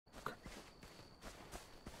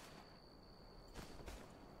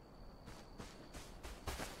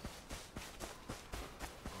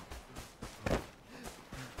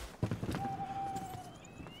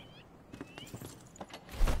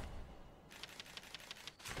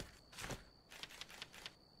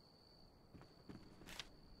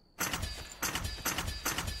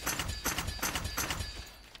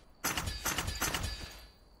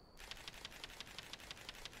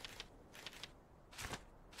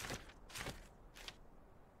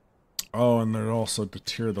Oh, and there also to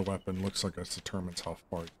tier the weapon looks like it determines how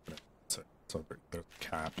far you can hit it. So there's a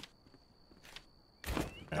cap.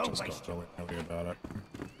 I just got really heavy about it.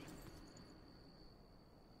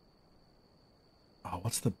 Oh,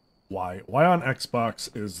 what's the Y? Y on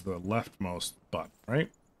Xbox is the leftmost button,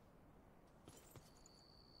 right?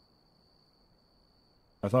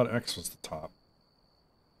 I thought X was the top.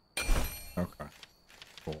 Okay.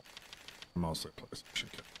 Cool. Mostly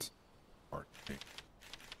PlayStation kids.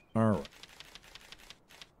 Alright.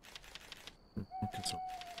 Okay, so...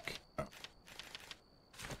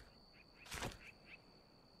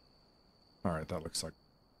 Alright, that looks like...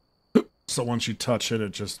 So once you touch it,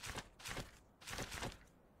 it just...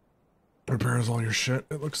 repairs all your shit,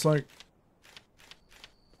 it looks like.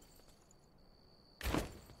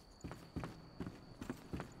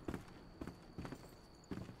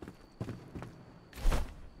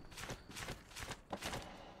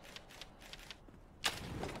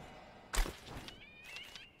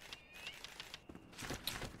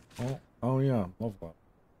 Oh yeah, love that.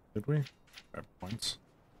 Did we? 5 points.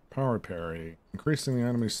 Power parry. Increasing the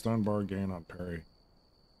enemy stun bar gain on parry.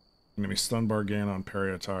 Enemy stun bar gain on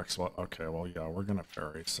parry attacks. Well, okay, well yeah, we're gonna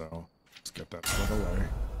parry, so let's get that spread away.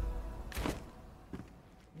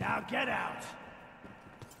 Now get out!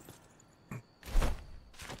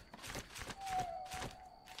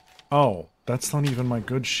 Oh, that's not even my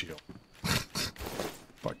good shield.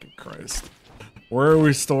 Fucking Christ. Where are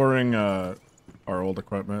we storing our old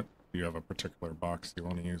equipment? Do you have a particular box you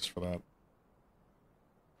want to use for that?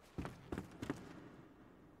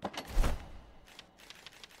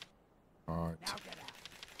 Alright.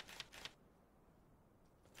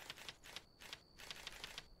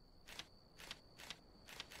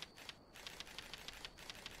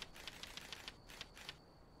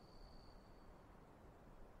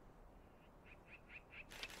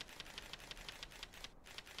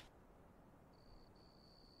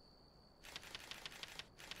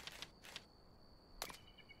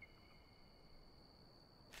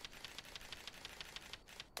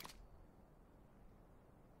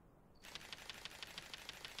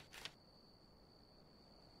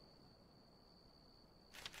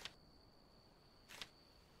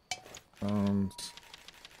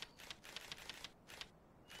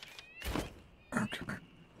 Okay.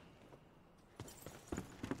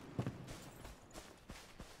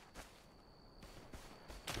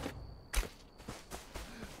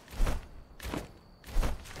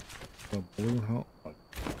 The blue help.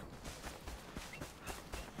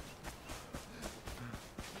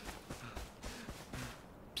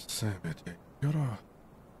 Savage. Gotta.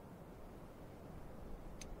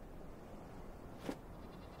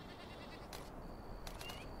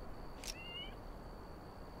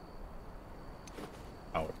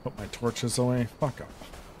 Oh, put my torches away. Fuck off.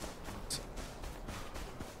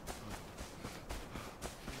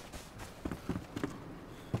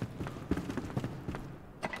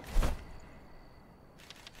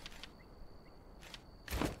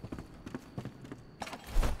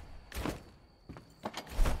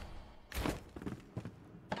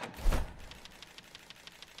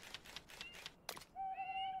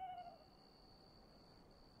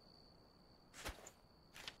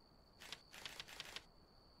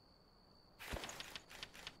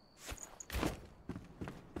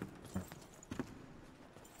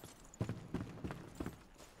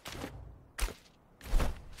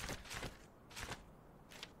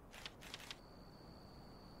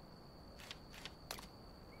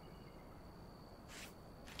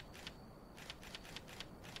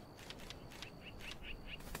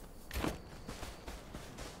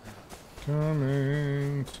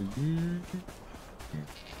 Coming to you.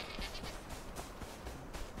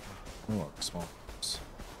 Oh, look, small.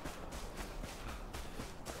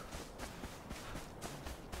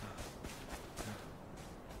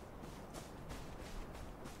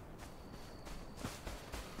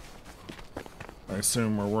 I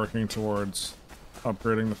assume we're working towards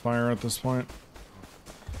upgrading the fire at this point.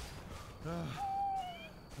 Oh.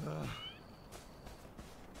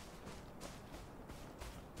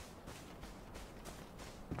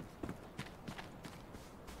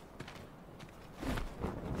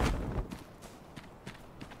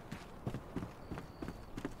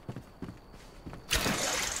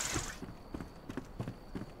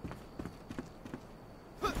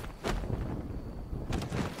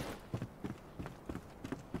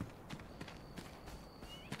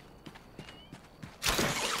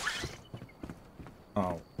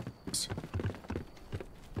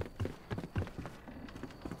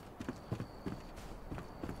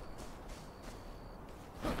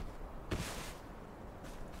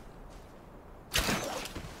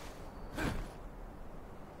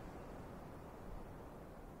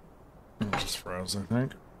 froze, I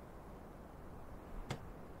think.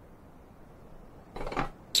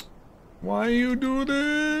 Why you do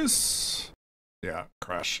this? Yeah,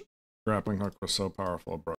 crash. Grappling hook was so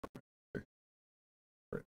powerful, it broke me.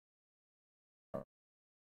 Great.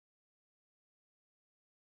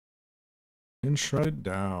 And shut it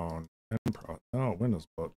down. Oh, Windows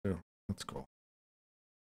boat too. That's cool.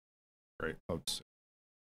 Great.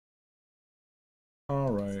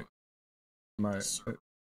 All right.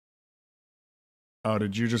 Oh,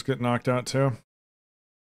 did you just get knocked out too?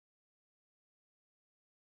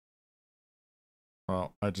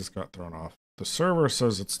 Well, I just got thrown off. The server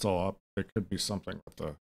says it's still up. It could be something with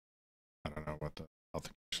the, I don't know what the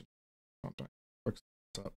authentication something. Looks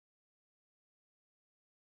up.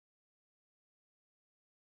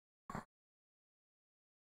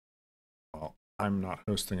 Well, I'm not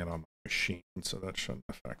hosting it on my machine, so that shouldn't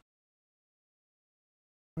affect.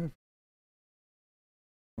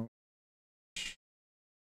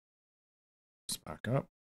 Let's back up.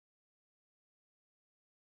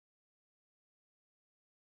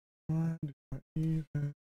 Why do I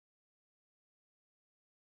even...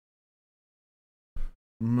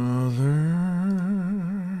 Mother...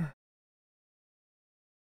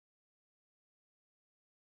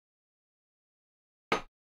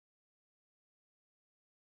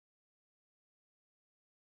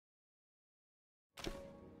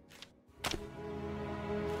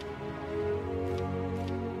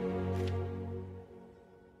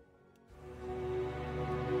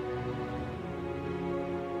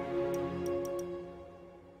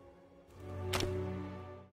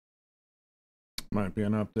 Might be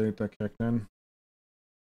an update that kicked in,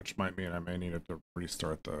 which might mean I may need it to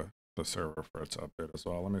restart the server for its update as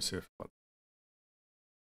well. Let me see if...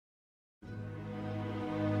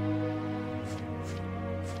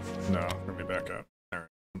 No, let me back up. Alright,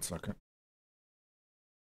 1 second.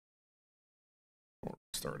 Or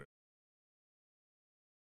restart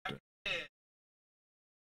it.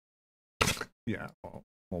 Yeah, well,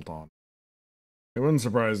 hold on. It wouldn't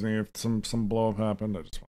surprise me if some blow up happened. I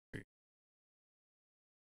just want to see.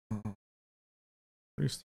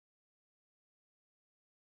 Restart.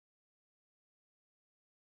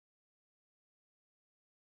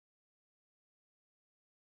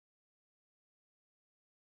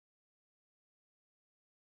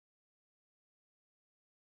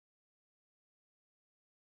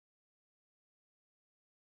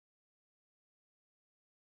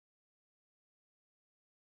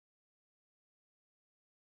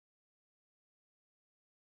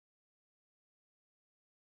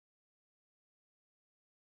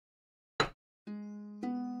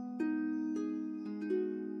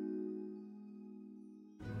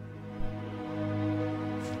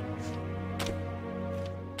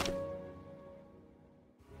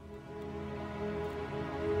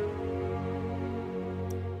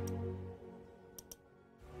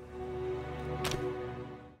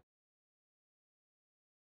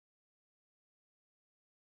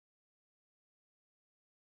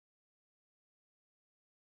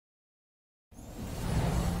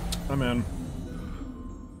 I'm in.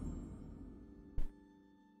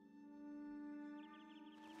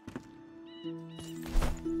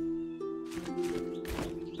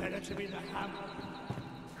 Better to be the hammer.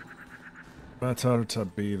 Better to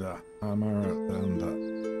be the hammer than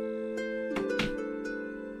the...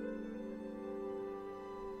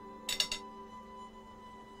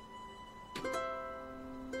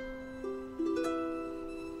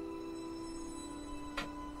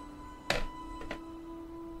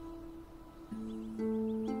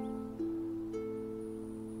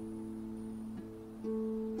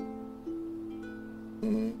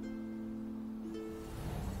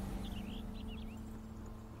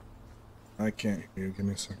 I can't hear you. Give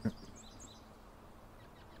me a second.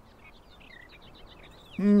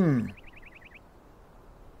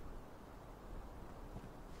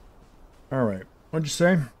 All right. What'd you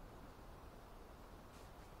say?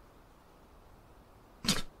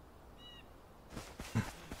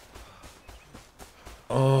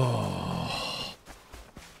 Oh.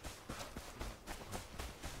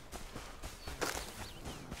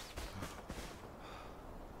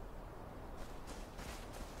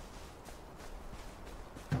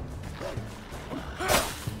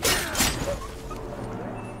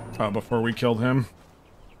 Before we killed him.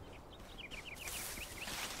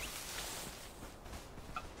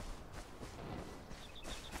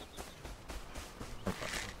 Okay.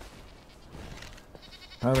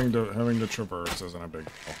 Having to traverse isn't a big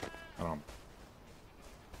deal.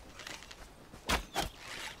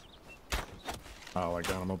 I like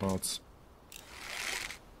animal boats.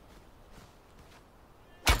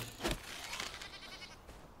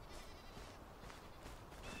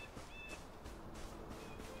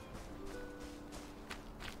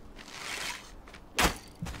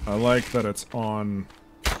 I like that it's on.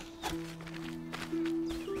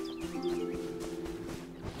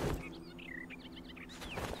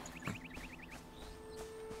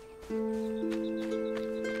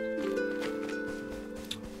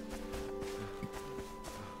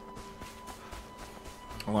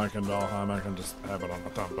 Like in Valheim, I can just have it on the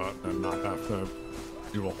thumb button and not have to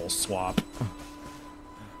do a whole swap.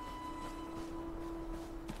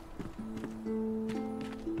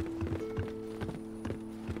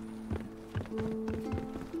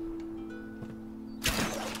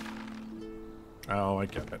 Oh, I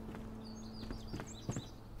get it.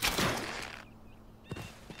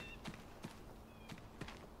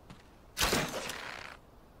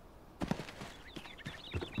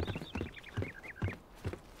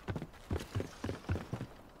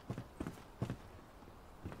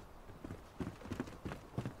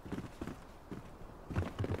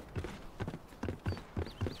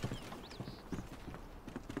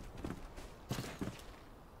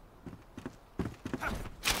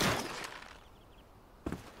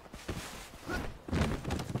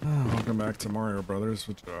 Welcome back to Mario Brothers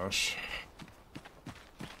with Josh.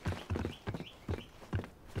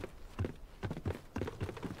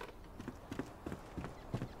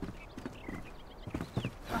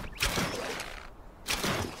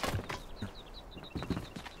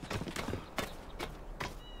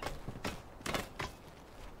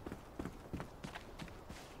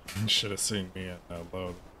 You should have seen me at that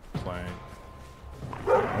load playing.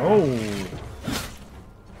 Oh!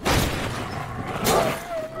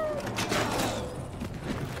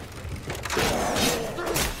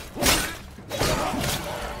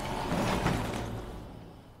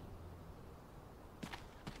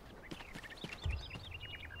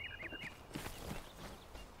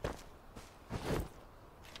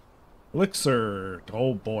 Elixir!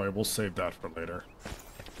 Oh boy, we'll save that for later.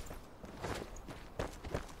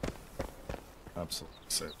 Absolutely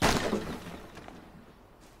save.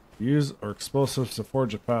 Use or explosives to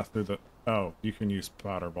forge a path through the... Oh, you can use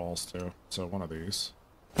powder balls too. So one of these.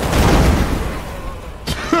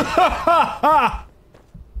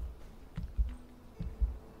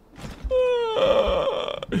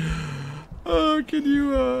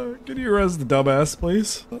 Can you res the dumbass,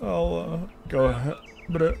 please? I'll go ahead.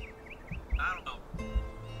 But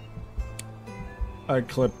I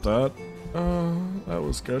clipped that. That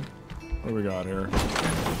was good. What do we got here?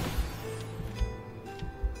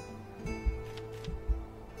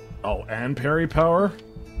 Oh, and parry power?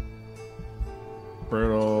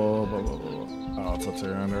 Brittle, blah, blah, blah. Oh, it's a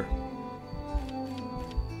two-hander.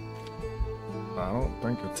 I don't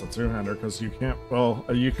think it's a two-hander, because you can't... Well,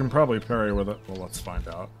 you can probably parry with it. Well, let's find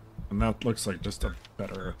out. And that looks like just a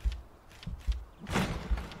better... Oh,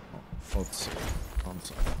 let's see. 1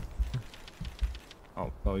 second.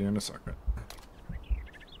 I'll tell you in a second.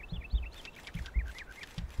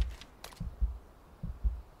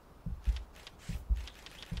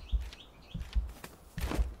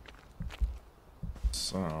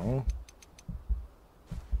 So...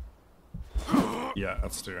 Yeah,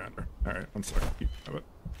 that's two-hander. Alright, 1 second. Keep of it.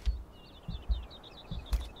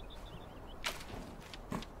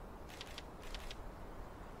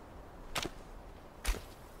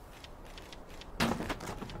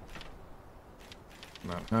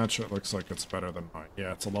 That match, it looks like it's better than mine.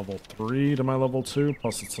 Yeah, it's a level 3 to my level 2,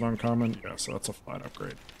 plus it's an uncommon. Yeah, so that's a flat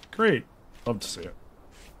upgrade. Great! Love to see it.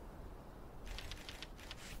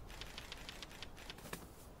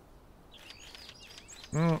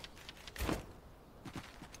 Oh.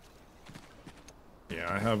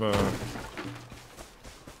 Yeah, I have a...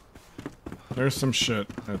 There's some shit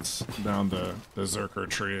that's down the Zerker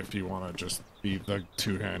tree if you want to just be the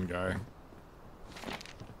two-hand guy.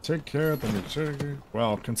 Take care of the maturity.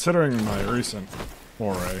 Well, considering my recent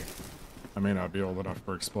foray, I may not be old enough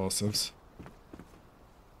for explosives.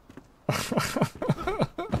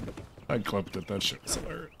 I clipped it, that shit was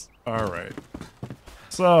hilarious. Alright.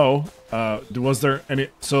 So, was there any...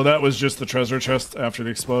 So that was just the treasure chest after the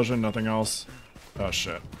explosion, nothing else? Oh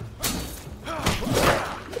shit.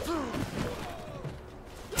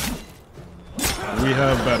 We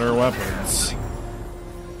have better weapons.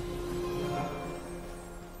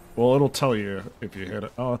 Well, it'll tell you if you hit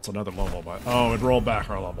it. Oh, it's another level, but... Oh, it rolled back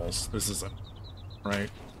our levels. This isn't...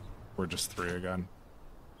 Right? We're just 3 again.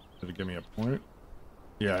 Did it give me a point?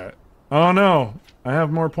 Yeah. Oh no! I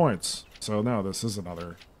have more points. So no, this is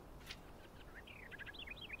another...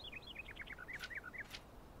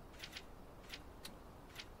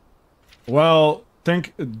 Well,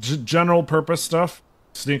 think general purpose stuff.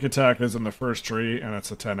 Sneak attack is in the first tree, and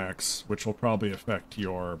it's a 10x, which will probably affect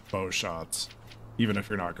your bow shots, even if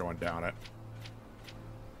you're not going down it.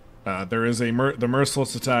 There is the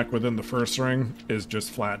merciless attack within the first ring is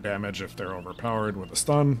just flat damage if they're overpowered with a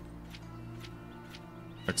stun,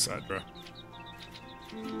 etc.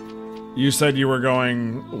 You said you were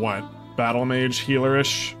going, what, battle mage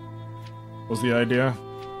healer-ish was the idea?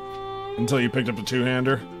 Until you picked up the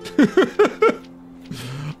two-hander?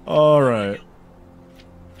 Alright.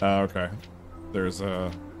 Okay. There's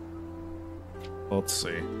a... Let's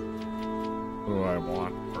see. What do I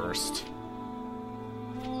want first?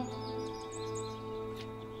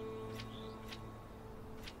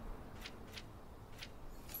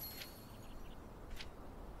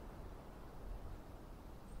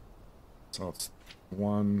 So it's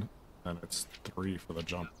 1, and it's 3 for the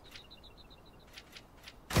jump.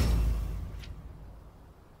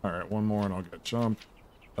 Alright, one more and I'll get jump,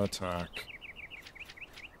 attack.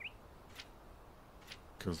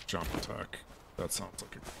 Because jump attack. That sounds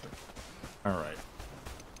like a good thing. Alright.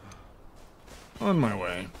 On my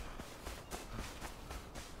way.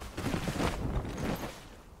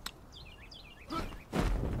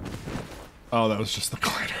 Oh, that was just the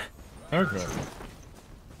glider. Okay.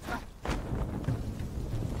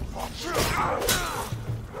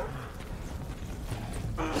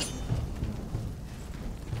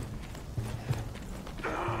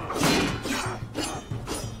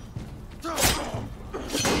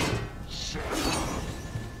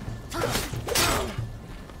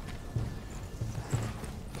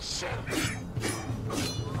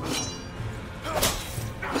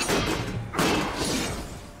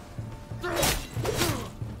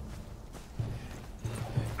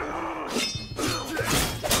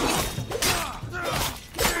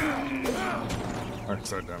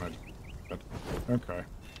 Side damage. Okay.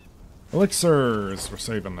 Elixirs! We're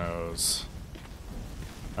saving those.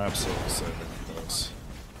 Absolutely saving those.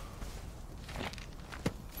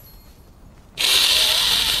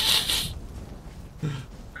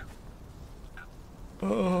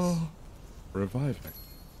 Oh. Reviving.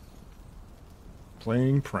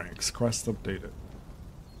 Playing pranks. Quest updated.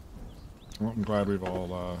 Well, I'm glad we've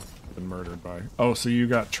all been murdered by... Oh, so you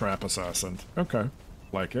got Trap Assassin. Okay.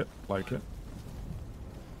 Like it. Like it.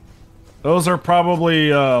 Those are probably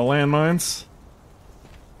landmines.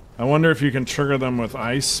 I wonder if you can trigger them with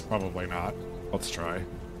ice. Probably not. Let's try.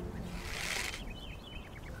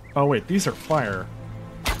 Oh wait, these are fire.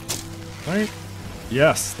 Right?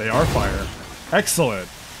 Yes, they are fire. Excellent.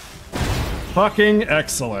 Fucking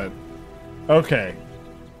excellent. Okay.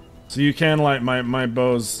 So you can light my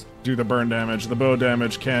bows do the burn damage. The bow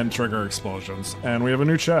damage can trigger explosions. And we have a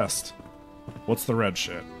new chest. What's the red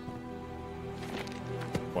shit?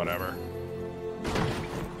 Whatever.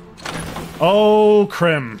 Oh,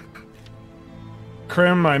 Crim.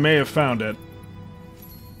 Crim, I may have found it.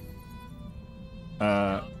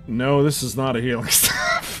 No, this is not a healing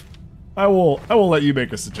staff. I will let you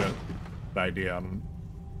make a suggestion idea on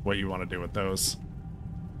what you want to do with those.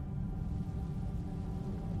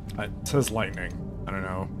 It says lightning. I don't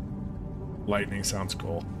know. Lightning sounds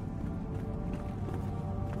cool.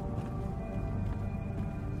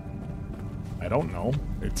 I don't know.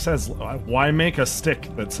 It says, why make a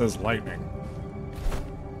stick that says lightning?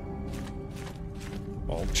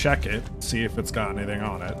 Well, check it, see if it's got anything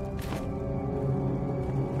on it.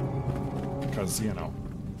 Because, you know.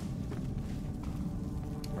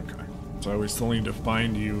 Okay. So we still need to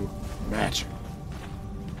find you magic.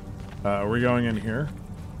 Are we going in here?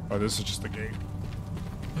 Oh, this is just the gate.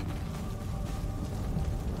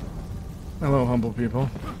 Hello, humble people.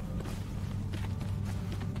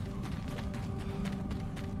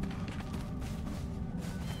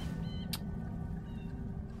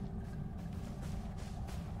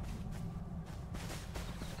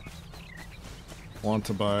 Want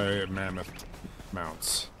to buy mammoth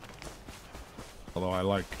mounts. Although I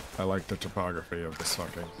like the topography of this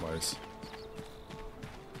fucking place.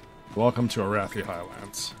 Welcome to Arathi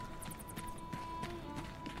Highlands.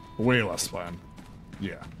 Way less fun.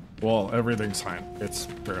 Yeah. Well, everything's it's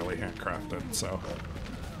fairly handcrafted, so.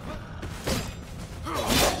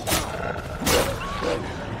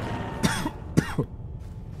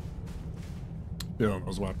 Feeling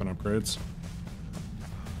those weapon upgrades.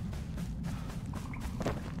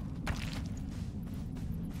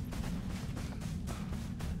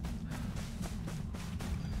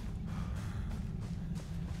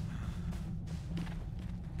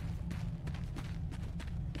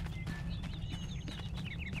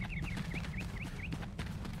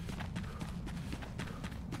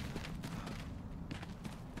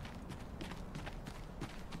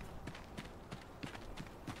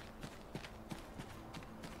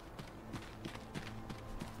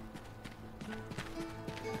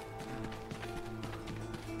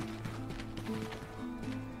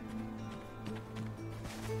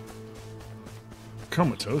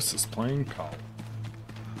 comatose is playing Call.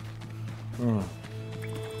 Oh.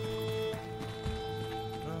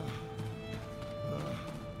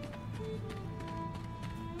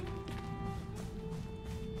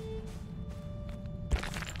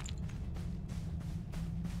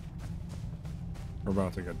 We're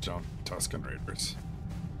about to get jumped Tuscan Raiders.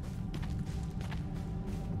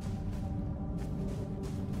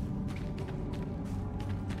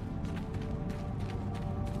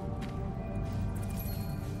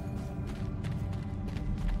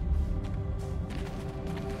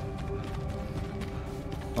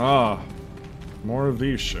 Ah, more of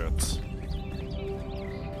these shits.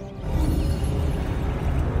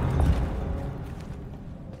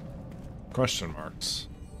 Question marks.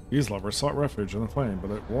 These lovers sought refuge in the flame, but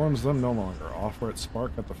it warms them no longer. Offer its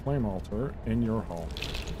spark at the flame altar in your home.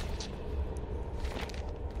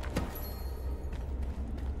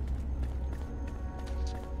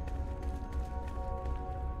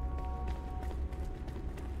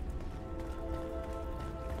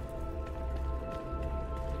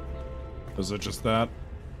 Is it just that?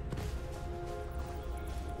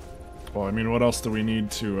 Well, I mean, what else do we need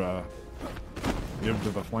to give to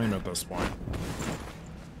the flame at this point?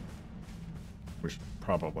 We should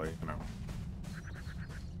probably, you know,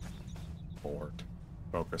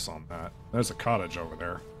 focus on that. There's a cottage over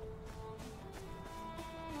there.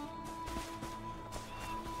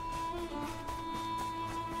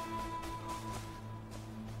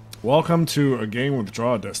 Welcome to a game with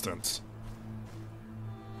draw distance.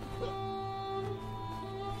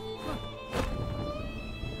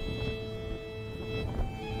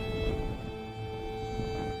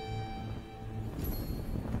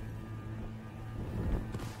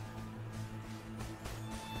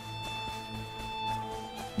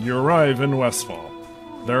 You arrive in Westfall.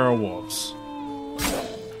 There are wolves.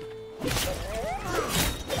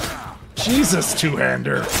 Jesus,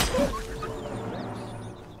 two-hander!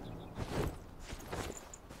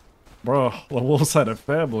 Bro, the wolves had a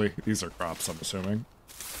family. These are crops, I'm assuming.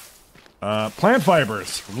 Plant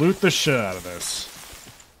fibers. Loot the shit out of this.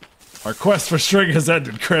 Our quest for string has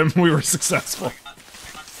ended, Krim. We were successful.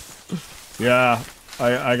 Yeah,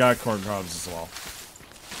 I got corn cobs as well.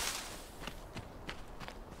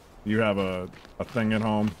 You have a thing at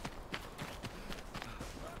home?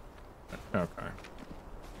 Okay.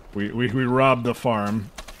 We robbed the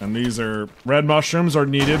farm, and these are... Red mushrooms are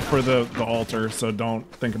needed for the altar, so don't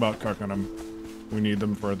think about cooking them. We need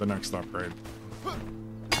them for the next upgrade.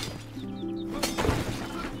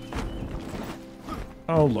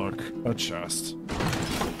 Oh look, a chest.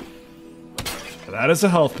 That is a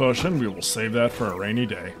health potion. We will save that for a rainy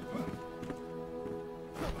day.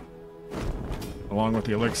 Along with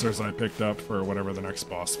the elixirs I picked up for whatever the next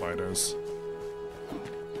boss fight is.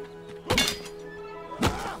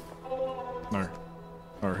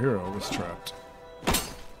 Our hero was trapped.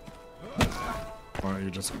 Why don't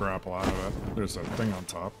you just grapple out of it? There's a thing on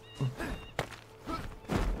top.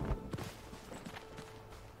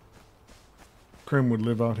 Krim would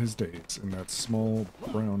live out his days in that small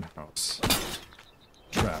brown house.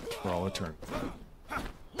 Trapped for all eternity.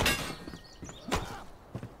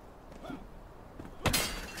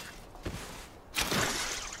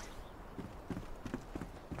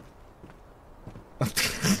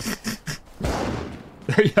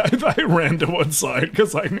 Yeah, I ran to one side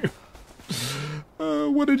because I knew.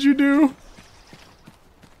 What did you do?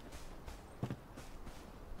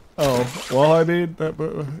 Oh, well, I mean,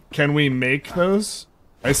 can we make those?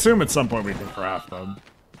 I assume at some point we can craft them.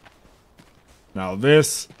 Now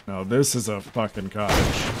this is a fucking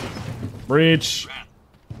cottage. Breach.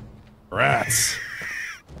 Rats.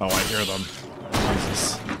 Oh, I hear them.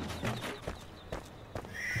 Jesus.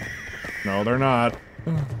 No, they're not.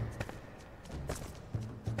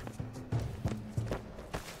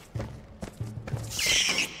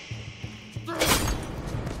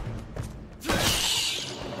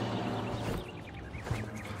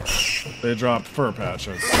 They dropped fur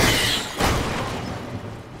patches.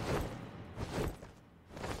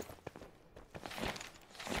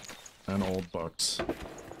 And old books.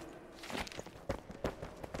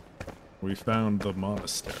 We found the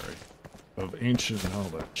monastery of ancient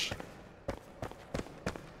knowledge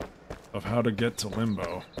of how to get to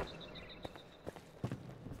Limbo.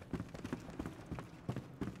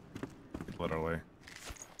 Literally.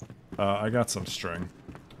 I got some string.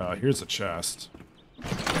 Here's a chest.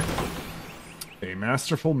 A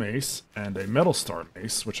masterful mace and a metal star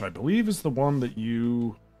mace, which I believe is the one that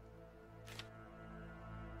you...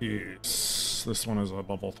 Yes, this one is a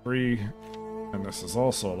level 3, and this is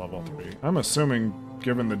also a level 3. I'm assuming,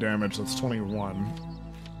 given the damage, that's 21.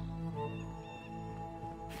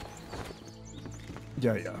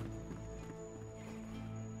 Yeah, yeah.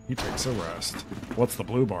 He takes a rest. What's the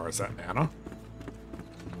blue bar? Is that mana?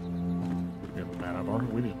 We have a mana bar?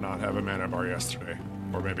 We did not have a mana bar yesterday.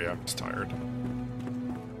 Or maybe I'm just tired.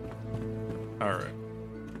 Alright.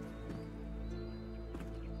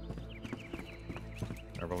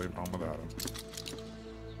 Never leave home without him.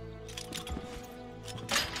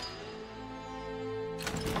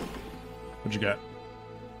 What'd you get?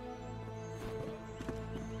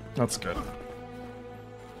 That's good.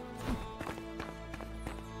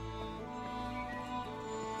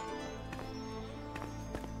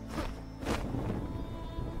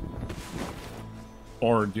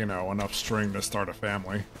 Or, you know, enough string to start a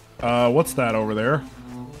family. What's that over there?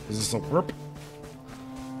 Is this a warp?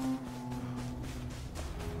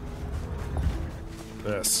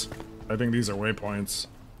 This. I think these are waypoints.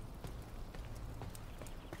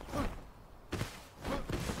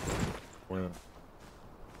 Where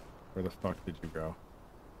the fuck did you go?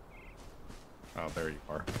 Oh, there you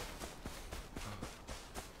are.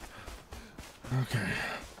 Okay.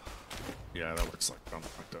 Yeah, that looks like something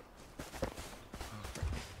like that.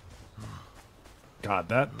 God,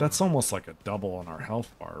 that's almost like a double on our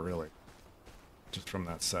health bar, really. Just from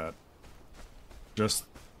that set. Just...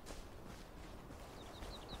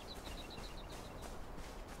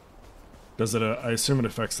 Does it, I assume it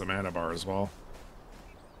affects the mana bar as well.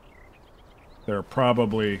 They're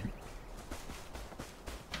probably...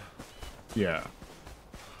 Yeah.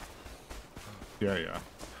 Yeah, yeah.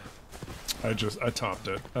 I topped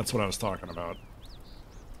it. That's what I was talking about.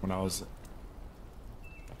 When I was...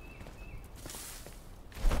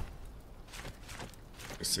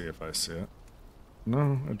 Let me see if I see it.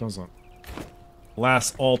 No, it doesn't.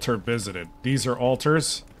 Last altar visited. These are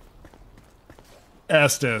altars?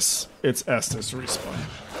 Estus. It's Estus respawn.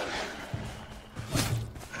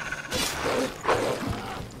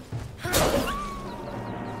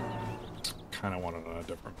 Kind of wanted on a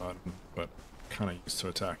different button, but kind of used to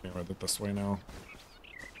attacking with it this way now.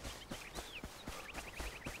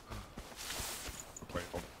 Play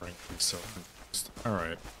rank, so all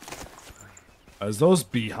right. Is those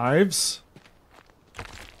beehives?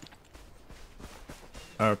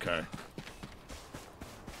 Okay.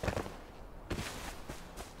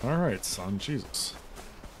 All right, son. Jesus.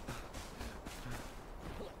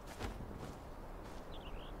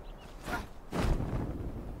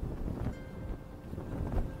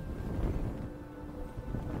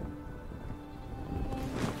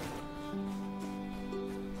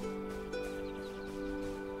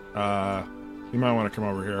 You might want to come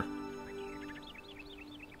over here.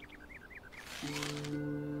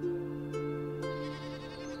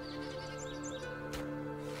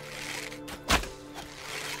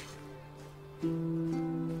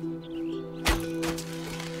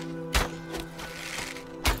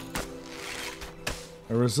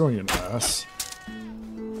 A resilient ass.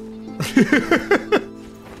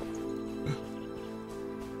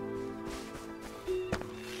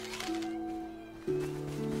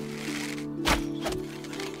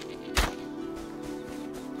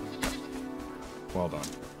 Well done.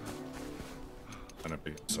 And it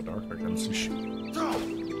be so dark I can't see shit.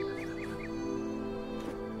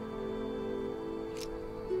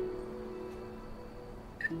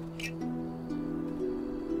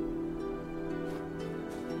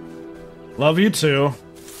 Love you too.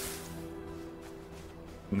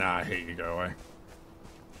 Nah, I hate you. Go away.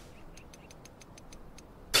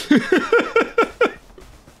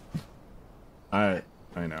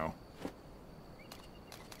 I know.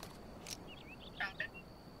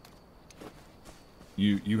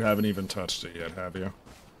 You haven't even touched it yet, have you?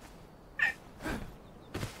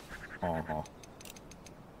 Uh-huh.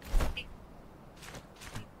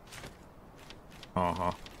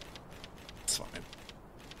 Uh-huh. It's fine.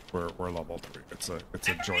 We're level 3. It's a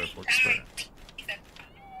joyful experience.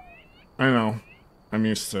 I know. I'm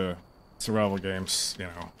used to survival games, you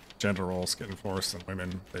know, gender roles get enforced and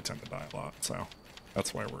women, they tend to die a lot, so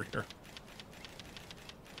that's why we're here.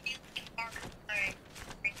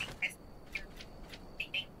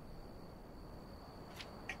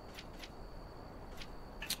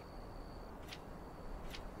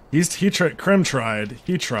 Krim tried.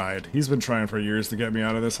 He tried. He's been trying for years to get me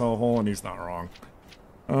out of this hellhole, and he's not wrong.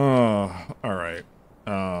 Oh, alright.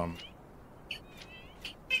 Oh,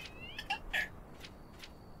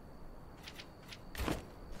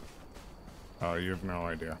 you have no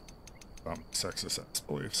idea about my sexist ass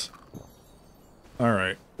beliefs.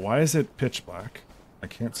 Alright, why is it pitch black? I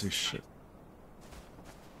can't see shit.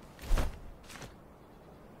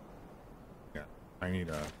 Yeah, I need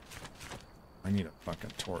a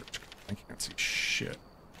fucking torch. I can't see shit.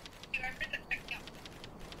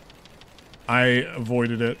 I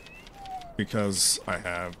avoided it because I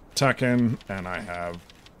have Tekken and I have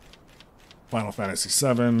Final Fantasy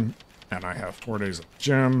VII and I have 4 days of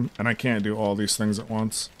gym and I can't do all these things at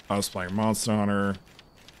once. I was playing Monster Hunter.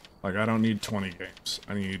 Like, I don't need 20 games.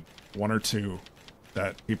 I need 1 or 2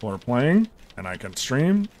 that people are playing and I can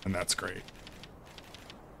stream, and that's great.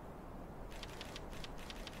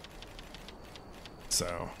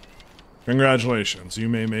 So, congratulations. You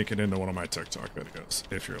may make it into one of my TikTok videos,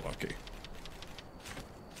 if you're lucky.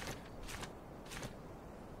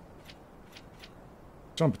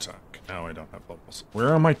 Jump attack. No, I don't have levels. Where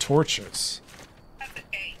are my torches?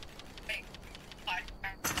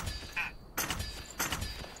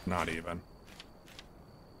 Not even.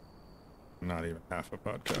 Not even half a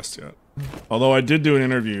podcast yet. Although I did do an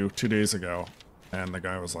interview 2 days ago, and the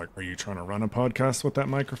guy was like, "Are you trying to run a podcast with that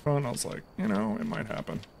microphone?" I was like, you know, it might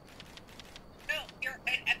happen. No, you're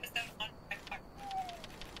an episode on my podcast.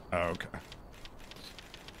 Oh, okay.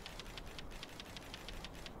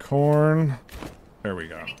 Corn. There we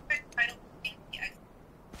go.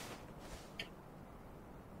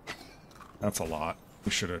 That's a lot.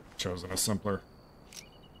 We should have chosen a simpler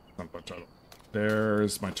title.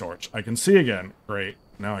 There's my torch. I can see again. Great.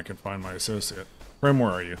 Now I can find my associate. Grim,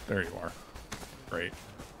 where are you? There you are. Great.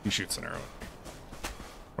 He shoots an arrow at me.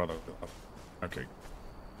 Brother. Okay.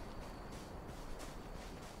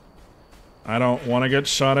 I don't want to get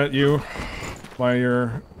shot at you by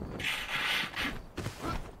your...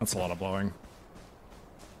 That's a lot of blowing.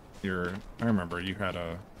 I remember you had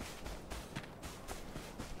a...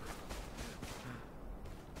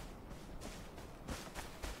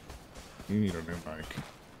 You need a new mic.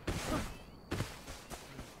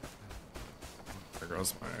 There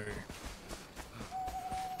goes my...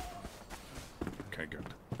 Okay, good.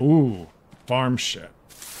 Ooh, farm shit.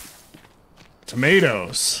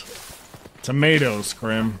 Tomatoes. Tomatoes,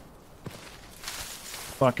 Krim.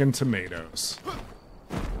 Fucking tomatoes.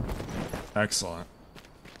 Excellent.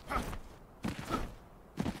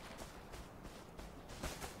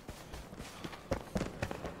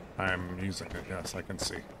 I'm using it, yes, I can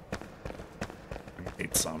see. I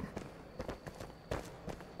ate some.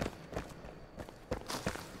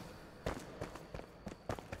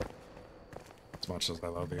 As much as I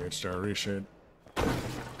love the HDR reshade.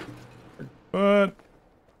 But...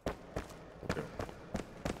 Okay.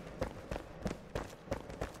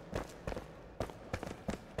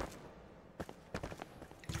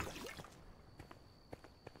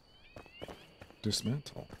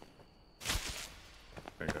 Dismantle.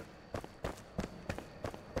 Okay, good.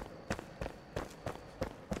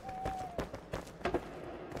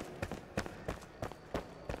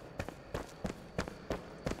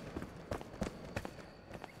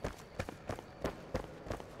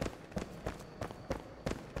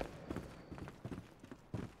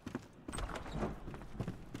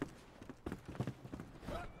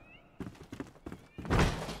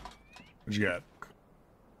 What'd you get?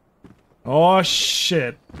 Oh,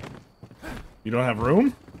 shit. You don't have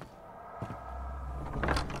room?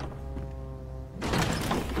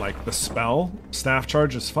 Like the spell? Staff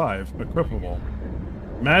charge is 5. Equipable.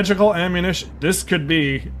 Magical ammunition. This could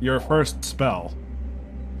be your first spell.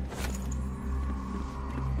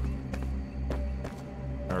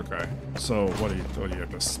 Okay. So what do you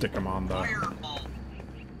have to stick them on the... Fireball.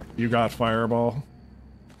 You got fireball?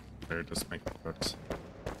 There, just make the hooks.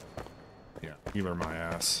 Yeah, healer my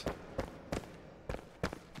ass.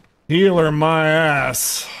 Healer my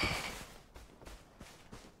ass!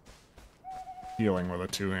 Healing with a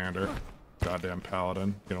two-hander. Goddamn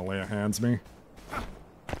paladin. Gonna lay a hands me? Oh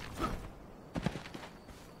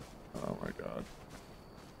my god.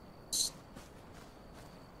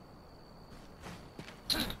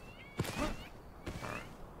 Alright.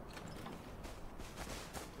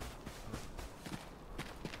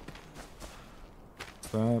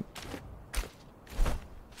 What's that?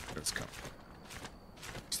 It's coming.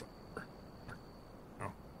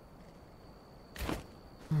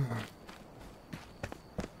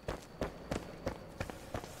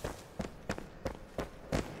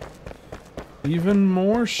 Even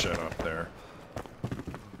more shit up there.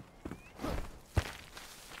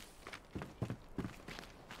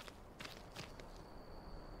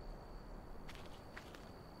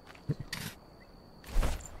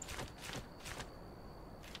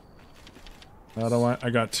 How do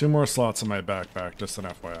I got 2 more slots in my backpack, just an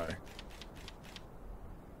FYI.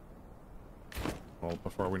 Well,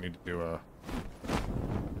 before we need to do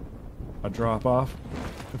a drop off,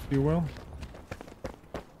 if you will.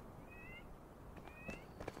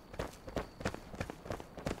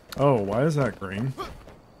 Oh, why is that green?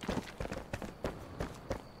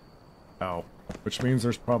 Ow. Which means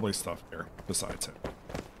there's probably stuff here besides it.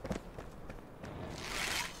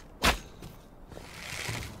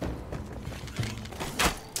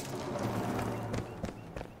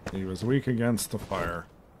 He was weak against the fire.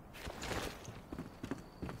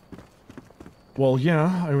 Well,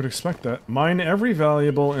 yeah, I would expect that. Mine every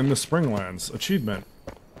valuable in the Springlands. Achievement.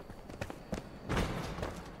 I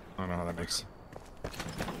don't know how that makes...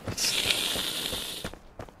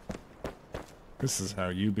 This is how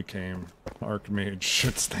you became Archmage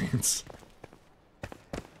Shitstains.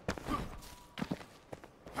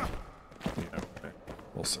 Yeah, okay.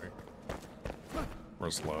 We'll see.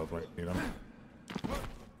 Where's Love? Wait, need him.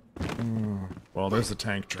 Well, there's the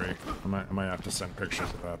tank tree. I might have to send pictures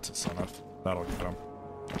of that to Sunneth. That'll get him.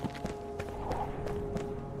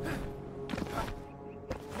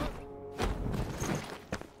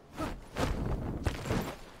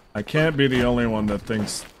 I can't be the only one that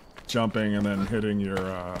thinks jumping and then hitting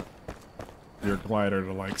your glider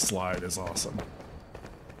to like slide is awesome.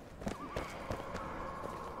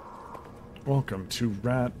 Welcome to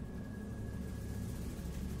Rat.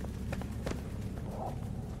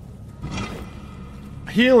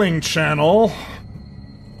 Healing channel.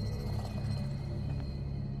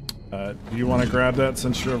 Do you want to grab that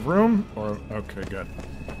since you have room? Or okay, good.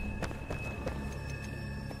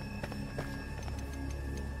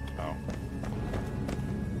 Oh.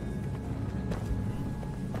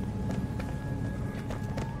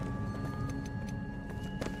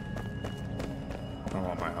 I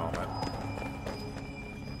want my helmet.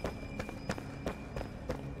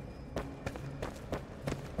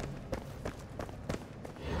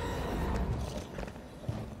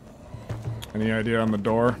 Any idea on the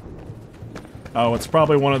door? Oh, it's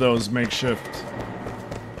probably one of those makeshift.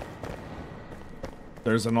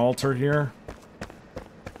 There's an altar here.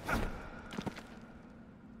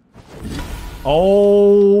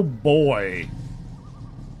 Oh boy.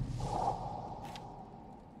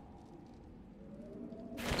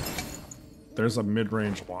 There's a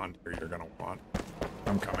mid-range wand here you're gonna want.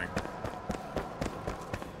 I'm coming.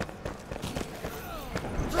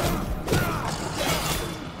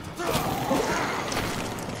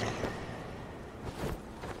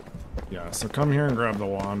 Yeah, so come here and grab the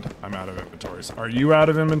wand. I'm out of inventories. Are you out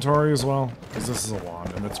of inventory as well? Because this is a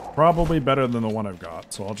wand, and it's probably better than the one I've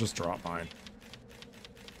got, so I'll just drop mine.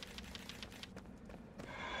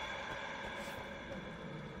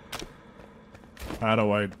 How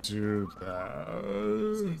do I do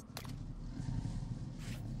that?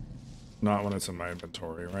 Not when it's in my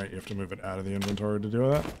inventory, right? You have to move it out of the inventory to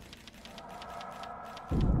do that?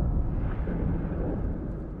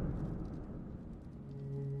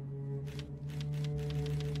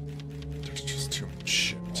 There's just too much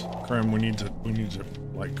shit. Krim, we need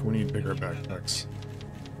bigger backpacks.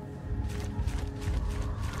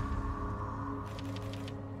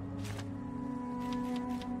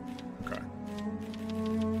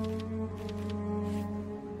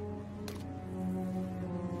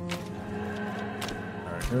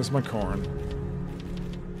 Here's my corn.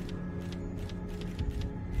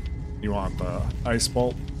 You want the ice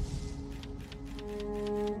bolt?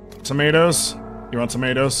 Tomatoes? You want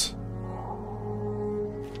tomatoes?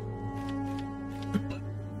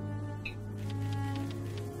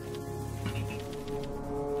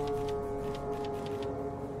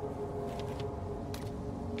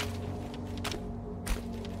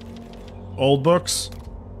 Old books?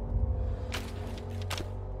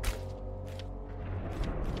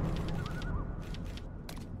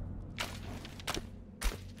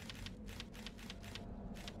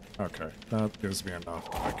 Okay, that gives me enough.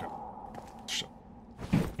 I can... Shit.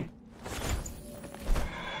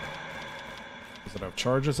 Does it have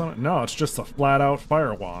charges on it? No, it's just a flat-out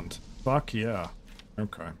fire wand. Fuck yeah.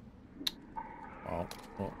 Okay. Well.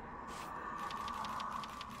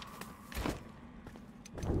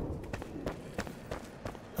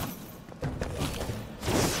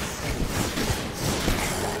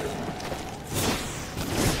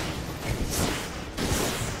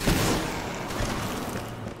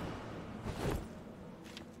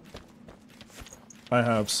 I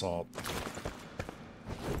have salt.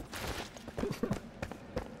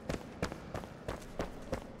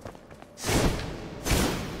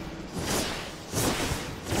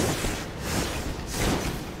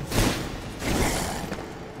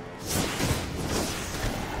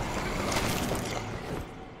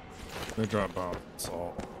 They drop bomb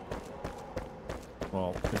salt.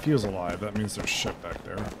 Well, if he is alive, that means there's shit back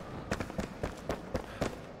there.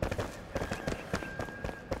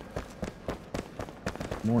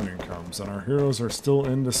 Morning comes, and our heroes are still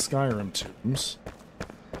in the Skyrim tombs.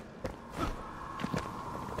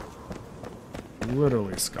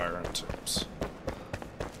 Literally Skyrim tombs.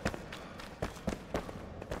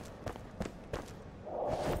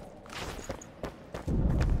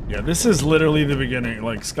 Yeah, this is literally the beginning,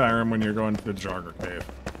 like Skyrim when you're going to the Jogger Cave.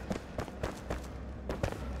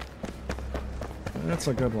 That's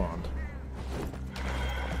a good wand.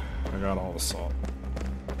 I got all the salt.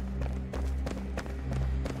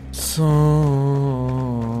 Salt.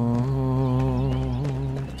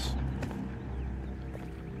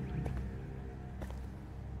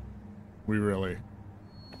 We really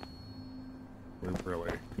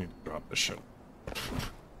need to drop this shit.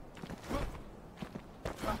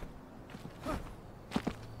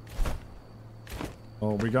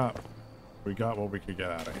 Well, we got what we could get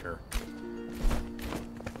out of here.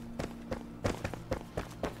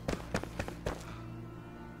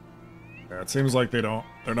 Yeah, it seems like they're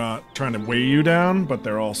not trying to weigh you down, but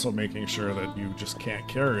they're also making sure that you just can't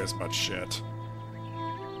carry as much shit.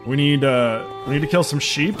 We need to kill some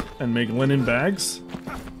sheep and make linen bags.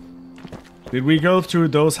 Did we go through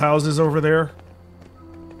those houses over there?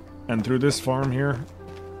 And through this farm here?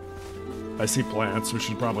 I see plants, we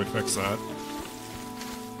should probably fix that.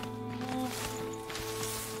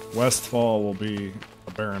 Westfall will be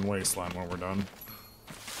a barren wasteland when we're done.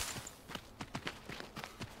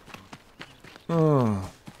 Oh.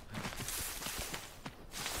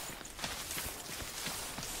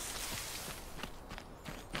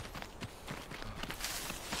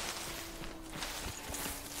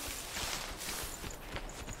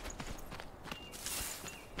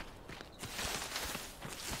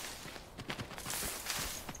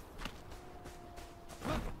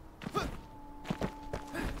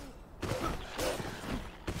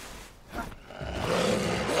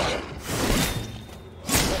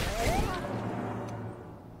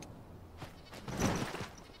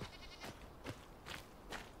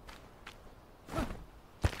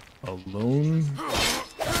 Alone.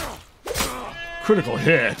 Critical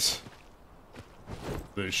hit.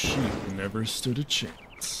 The sheep never stood a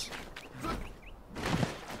chance.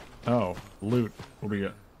 Oh, loot. What do we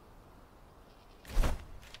get?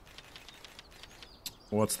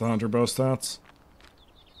 What's the hunter bow stats?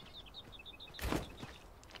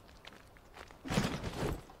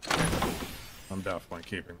 I'm definitely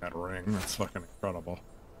keeping that ring. That's fucking incredible.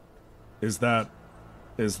 Is that,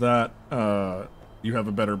 you have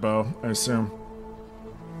a better bow, I assume?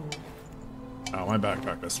 Oh, my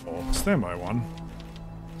backpack is full. Standby one.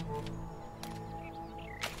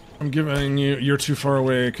 I'm giving you... You're too far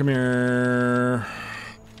away. Come here.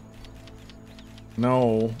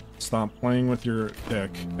 No. Stop playing with your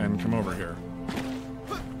dick and come over here.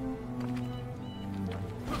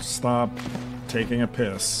 Stop taking a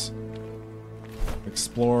piss.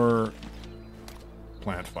 Explore...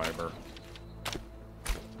 plant fiber.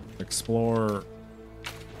 Explore...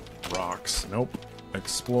 rocks. Nope.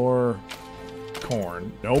 Explore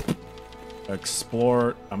corn. Nope.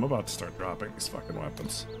 Explore... I'm about to start dropping these fucking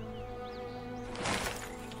weapons.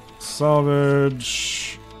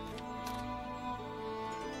 Salvage.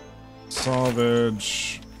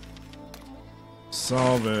 Salvage.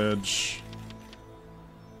 Salvage.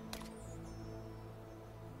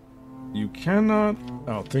 You cannot...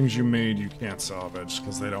 Oh, things you made you can't salvage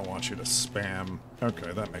because they don't want you to spam.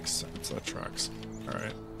 Okay, that makes sense. That tracks.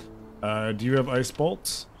 Alright. Do you have ice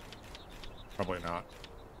bolts? Probably not.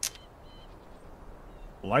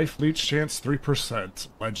 Life leech chance 3%.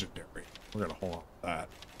 Legendary. We're gonna hold on to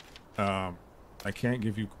that. I can't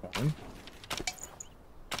give you corn.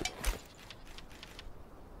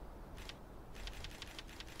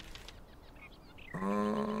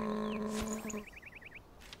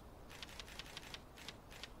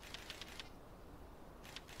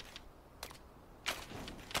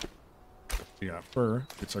 Yeah, fur.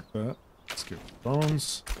 We took that. Let's give it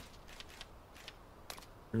bones.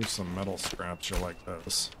 Here's some metal scraps. You'll like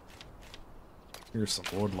those. Here's some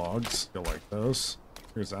wood logs. You'll like those.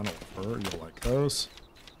 Here's animal fur. You'll like those.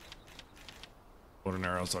 Wooden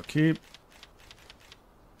arrows I'll keep.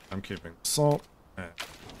 I'm keeping salt and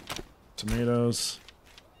tomatoes.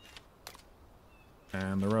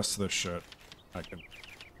 And the rest of this shit I can...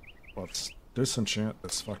 Let's disenchant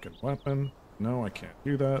this fucking weapon. No, I can't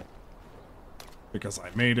do that. Because I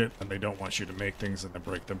made it, and they don't want you to make things and then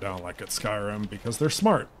break them down like at Skyrim, because they're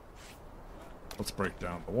smart. Let's break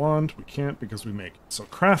down the wand. We can't because we make it. So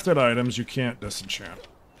crafted items you can't disenchant.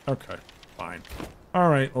 Okay, fine.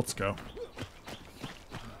 Alright, let's go.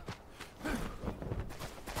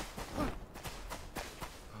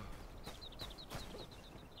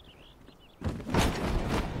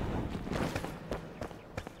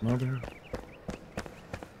 Mother.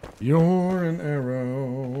 You're an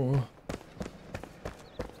arrow.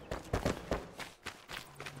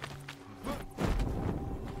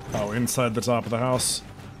 Oh, inside the top of the house.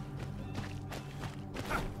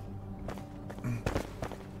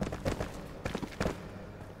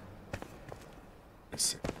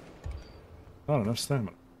 Not enough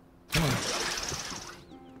stamina. Come on.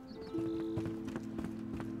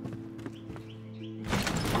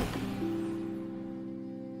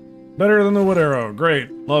 Better than the wood arrow. Great.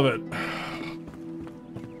 Love it.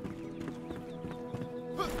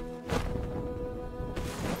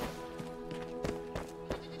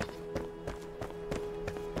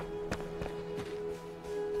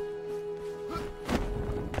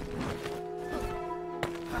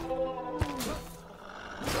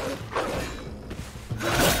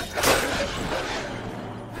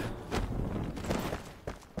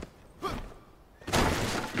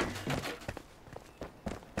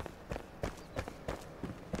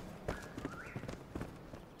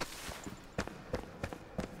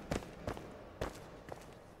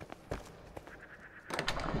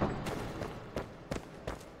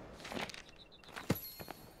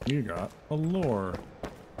 You got a lore.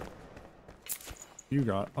 You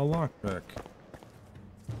got a lockpick.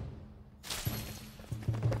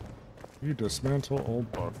 You dismantle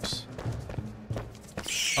old books.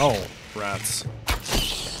 Oh, rats.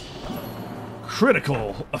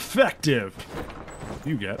 Critical! Effective!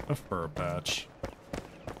 You get a fur patch.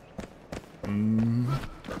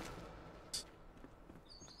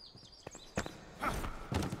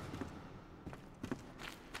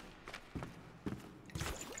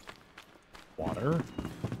 Water?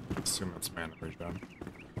 Assume it's mana regen.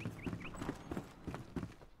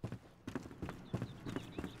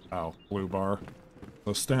 Oh, blue bar.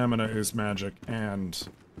 So stamina is magic and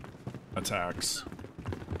attacks.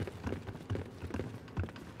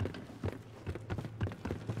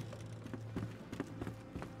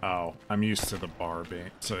 Oh, I'm used to the bar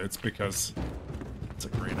being... So it's because it's a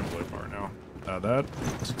green and blue bar now. That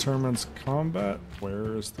determines combat.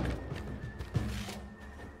 Where is the...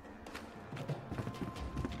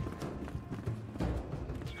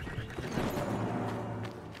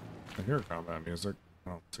 I hear combat music. I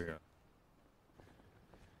don't see it.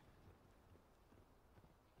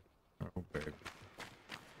 Oh, babe.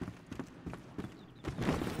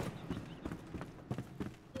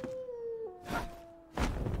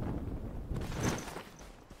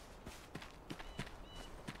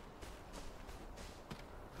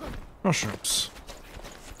 Mushrooms.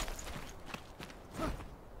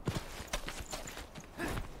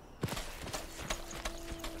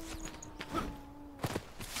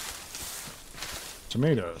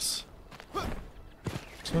 Tomatoes.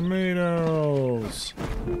 Tomatoes.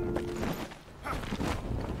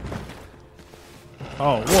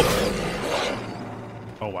 Oh, whoop.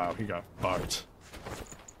 Oh wow, he got fucked.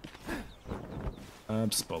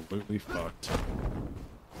 Absolutely fucked.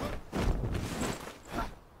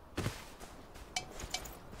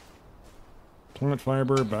 Plant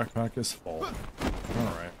fiber, backpack is full.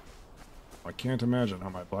 Alright. I can't imagine how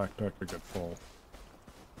my backpack could get full.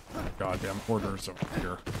 Goddamn hoarders over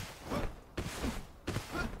here.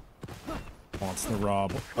 Wants to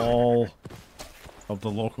rob all of the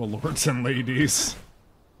local lords and ladies.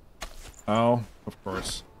 Oh, of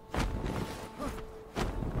course.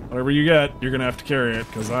 Whatever you get, you're gonna have to carry it,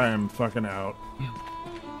 because I am fucking out.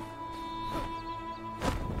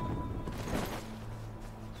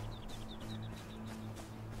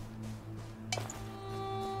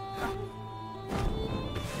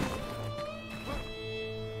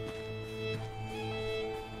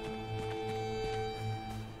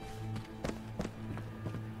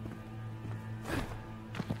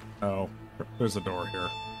 Oh, there's a door here.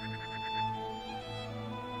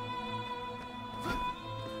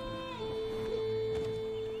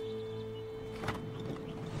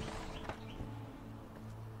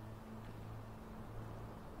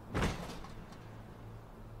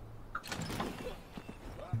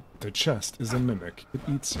 The chest is a mimic. It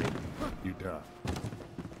eats you. You die.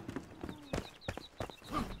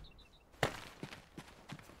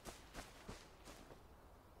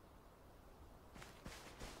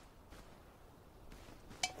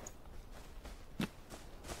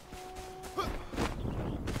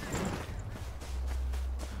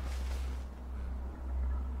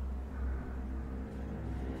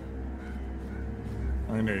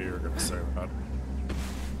 I knew you were going to say that.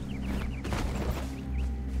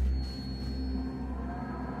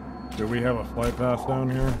 Do we have a flight path down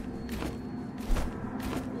here?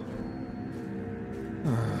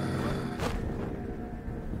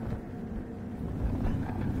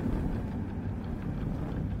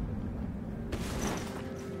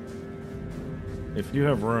 If you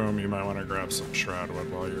have room, you might want to grab some shroudwood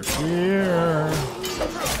while you're here.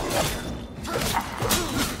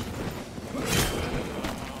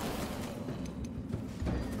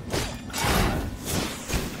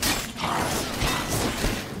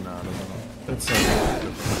 It's a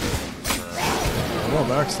different. Well,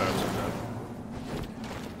 backstabs are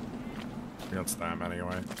good. Against them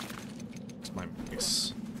anyway. It's my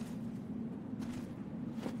mace.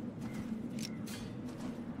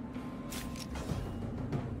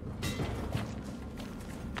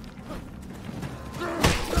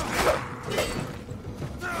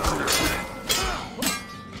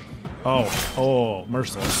 Oh,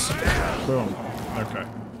 merciless. Boom. Okay.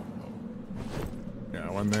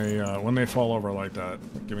 Yeah, when they fall over like that,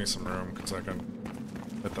 give me some room, because I can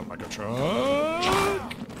hit them like a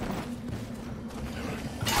truck.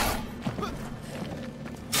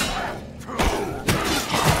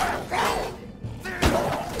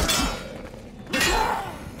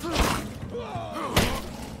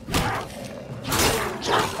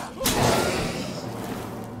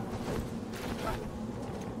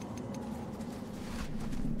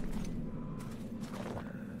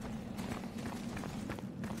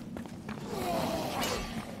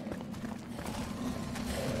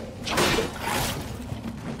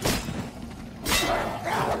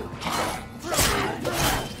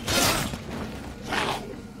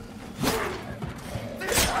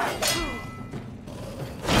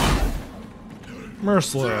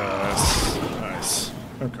 Merciless. Nice.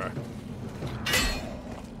 Okay.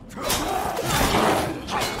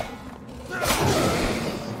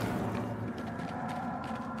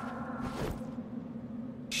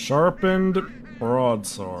 Sharpened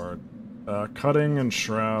broadsword. Cutting and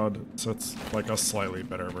shroud. So it's like a slightly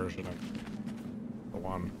better version of the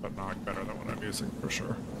one, but not better than what I'm using for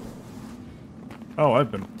sure. Oh,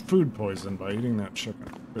 I've been food poisoned by eating that chicken.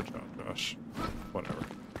 Good job, Josh. Whatever.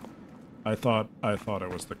 I thought it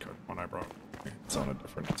was the cooked one I brought. It's on a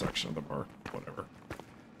different section of the bar. Whatever.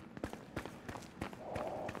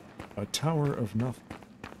 A tower of nothing.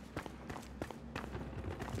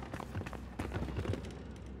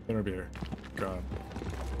 Better be here. God.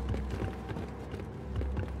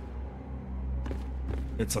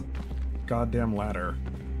 It's a goddamn ladder.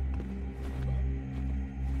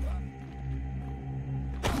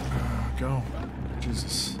 Go.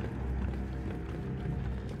 Jesus.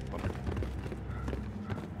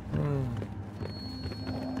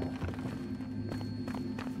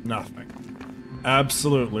 Nothing.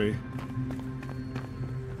 Absolutely.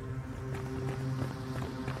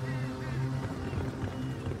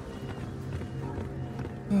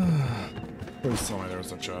 Please tell me there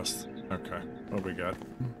was a chest. Okay, what do we got?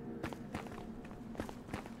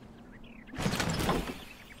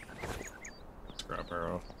 Scrap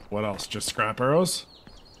arrow. What else? Just scrap arrows?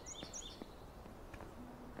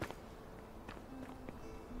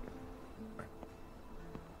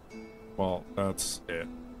 Well, that's it.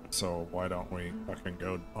 So why don't we fucking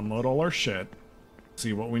go unload all our shit,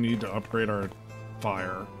 see what we need to upgrade our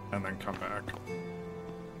fire, and then come back.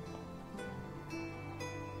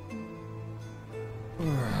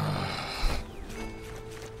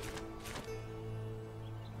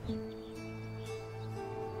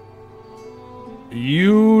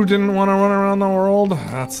 You didn't want to run around the world?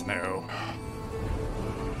 That's new.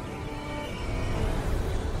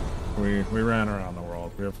 We ran around the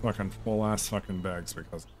world. We have fucking full ass fucking bags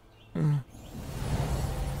because.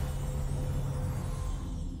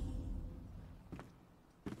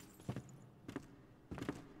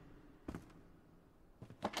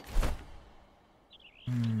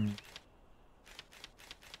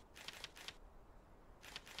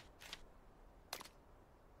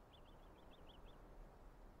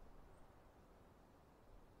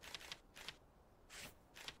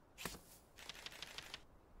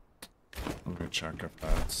 Let me check if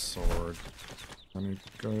that sword any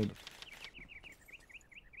good.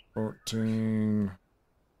 14.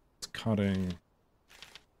 It's cutting.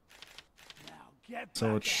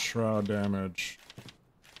 So it's shroud damage.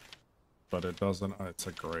 But it doesn't, it's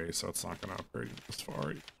a gray, so it's not gonna upgrade you this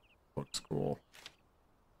far. Looks cool.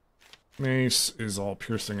 Mace is all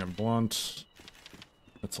piercing and blunt.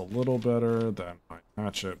 It's a little better than my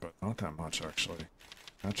hatchet, but not that much actually.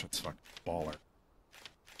 Hatchet's fucking baller.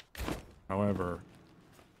 However,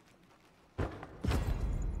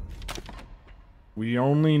 we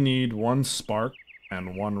only need 1 spark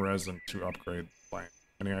and 1 resin to upgrade the flame.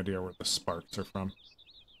 Any idea where the sparks are from?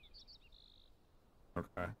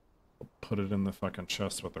 Okay. We'll put it in the fucking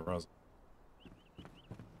chest with the resin.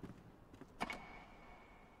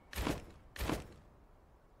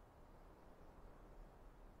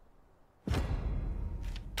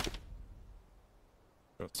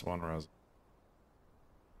 Just 1 resin.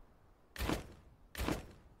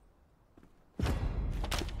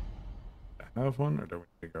 Have one, or do we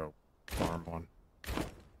need to go farm one?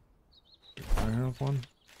 Do I have one?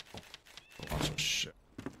 Oh, a bunch of shit.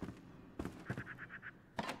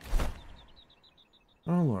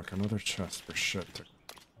 Oh look, another chest for shit to...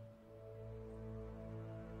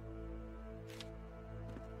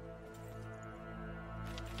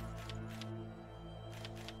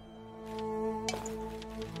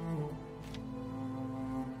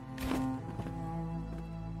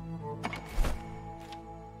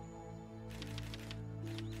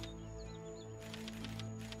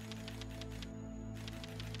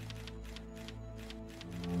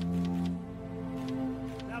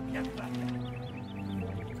 Now get back there.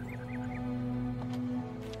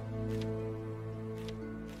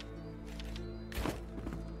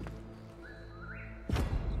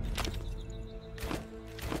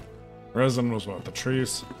 Resin was what? The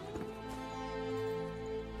trees?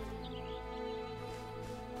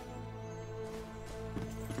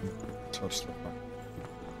 Touch the front.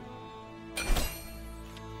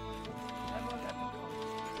 Never let them come.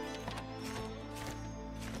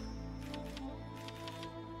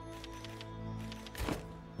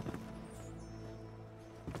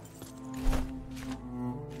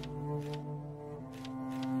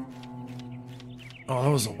 Oh, that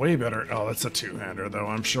was a way better... Oh, that's a two-hander, though,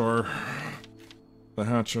 I'm sure. The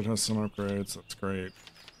hatchet has some upgrades, that's great.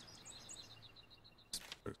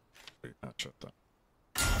 Hatchet, then.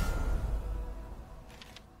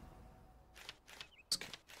 Let's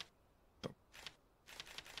keep the-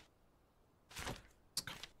 let's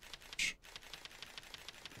go.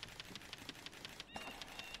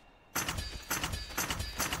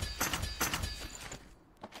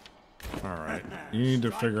 Alright, you need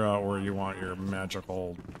to figure out where you want your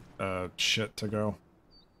magical shit to go.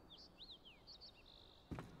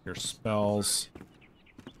 Your spells.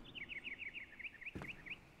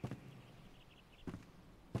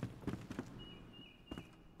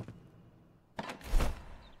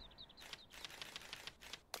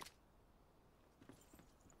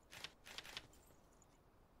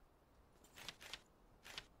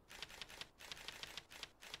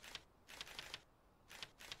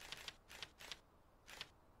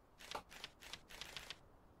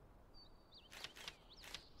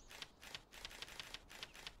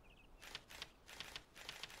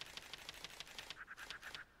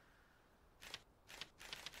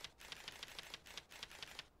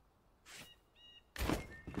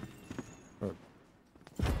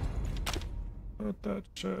 Put that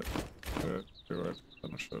shit. Do it.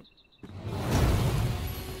 Finish it.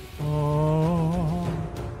 Oh.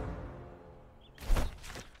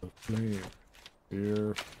 The flame.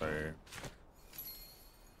 Dear flame.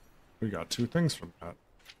 We got 2 things from that.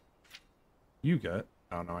 You get...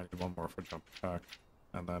 Oh no, I need 1 more for jump attack.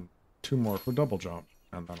 And then 2 more for double jump.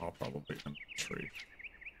 And then I'll probably end the tree.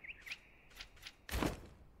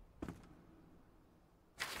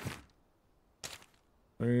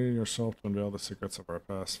 Lay yourself to unveil the secrets of our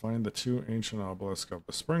past. Find the 2 ancient obelisks of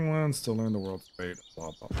the Springlands to learn the world's fate.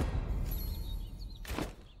 Blah, blah, blah.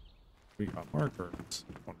 We got markers.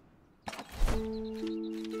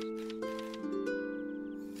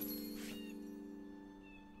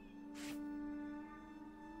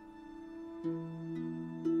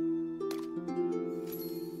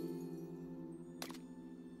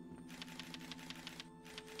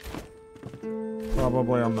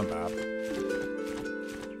 Probably on the map.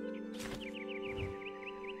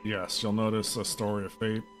 Yes, you'll notice the Story of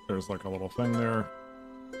Fate. There's like a little thing there.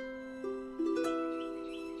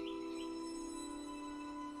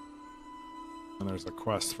 And there's a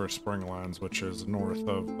quest for Springlands, which is north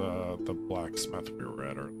of the blacksmith we were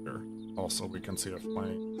at earlier. Also, we can see a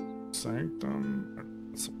flame sanctum.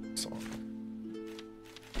 That's what we saw.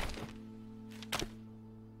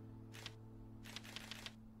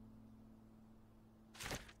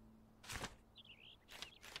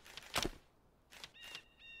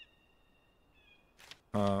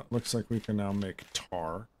 Looks like we can now make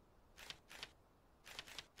tar.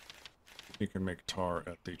 You can make tar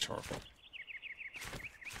at the charcoal.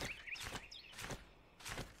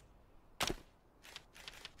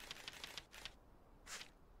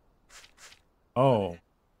 Oh.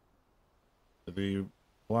 The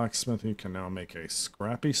blacksmithy can now make a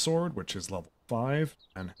scrappy sword, which is level 5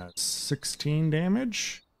 and has 16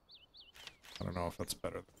 damage. I don't know if that's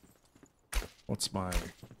better. What's my...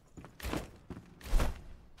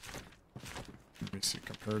 Let me see,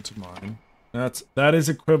 compared to mine. That is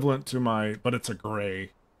equivalent to my, but it's a gray.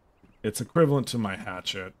 It's equivalent to my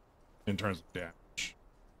hatchet in terms of damage.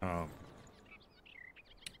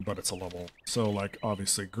 But it's a level. So, like,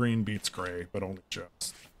 obviously green beats gray, but only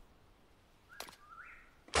just.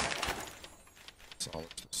 Solid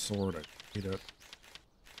sword, I need it.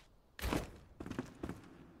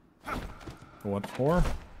 What for?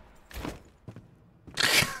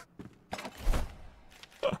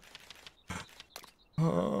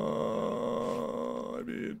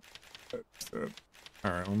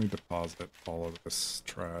 deposit all of this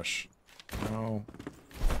trash. No.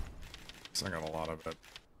 Because I got a lot of it.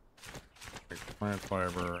 Like plant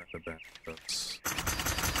fiber and advances.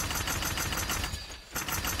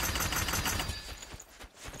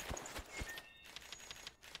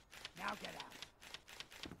 Now get out.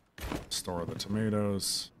 Store the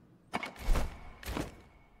tomatoes.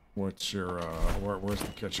 What's your, where's the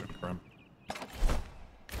kitchen, Grim?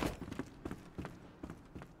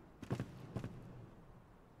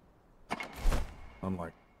 I'm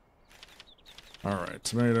like, alright,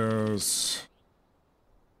 tomatoes.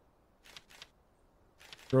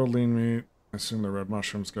 Grilled lean meat. I assume the red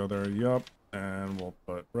mushrooms go there. Yup. And we'll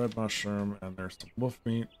put red mushroom, and there's some wolf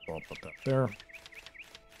meat. So I'll put that there.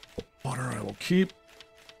 Water I will keep.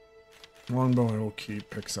 Longbow I will keep.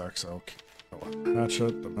 Pickaxe I will keep.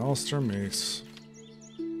 Hatchet, the Malster mace.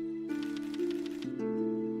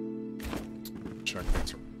 Check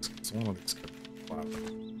these rings, because one of these could be flat.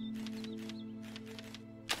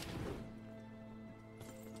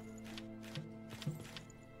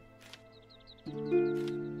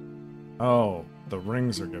 Oh, the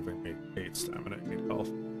rings are giving me 8 stamina, 8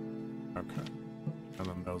 health. Okay. And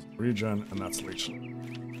then those regen, and that's leech.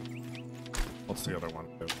 What's the other one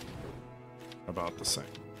do? About the same.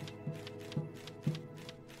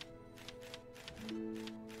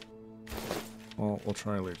 Well, we'll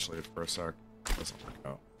try leech lead for a sec. Doesn't work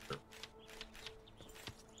out. Sure.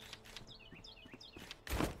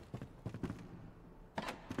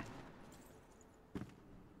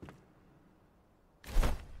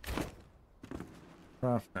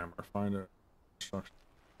 Craft hammer, find it. Construction.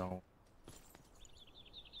 No.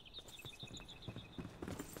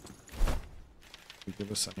 You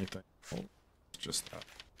give us anything? Oh, it's just that.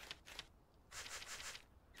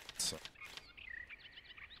 So.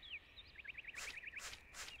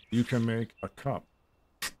 You can make a cup.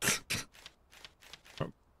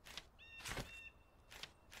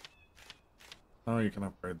 Oh, you can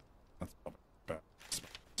upgrade. That's probably bad.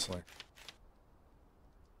 It's like.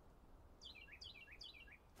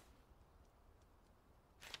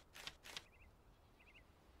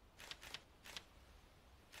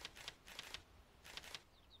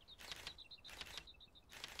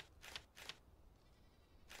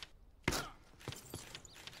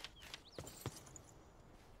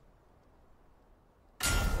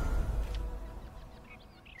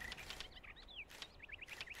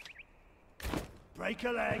 Break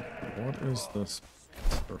a leg. What is this?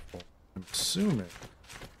 Circle? I'm assuming.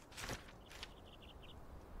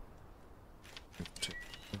 Let's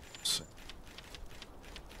see.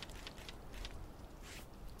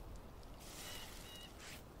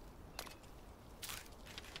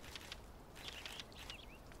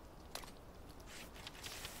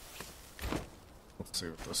 Let's see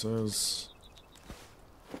what this is.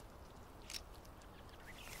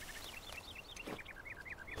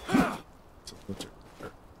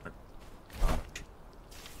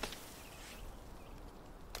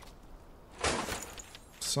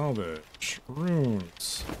 Salvage.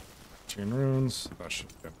 Runes. 15 runes. That should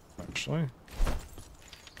be it, actually.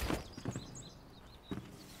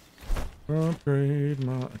 Upgrade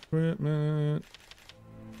my equipment.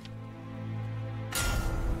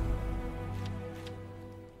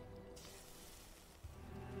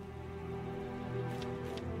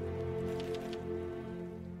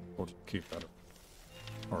 We'll just keep that.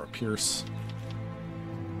 Or a pierce.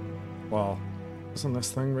 Well, isn't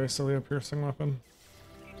this thing basically a piercing weapon?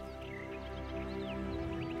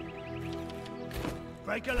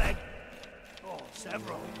 Break a leg. Oh,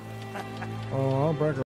 several. Oh, I'll break a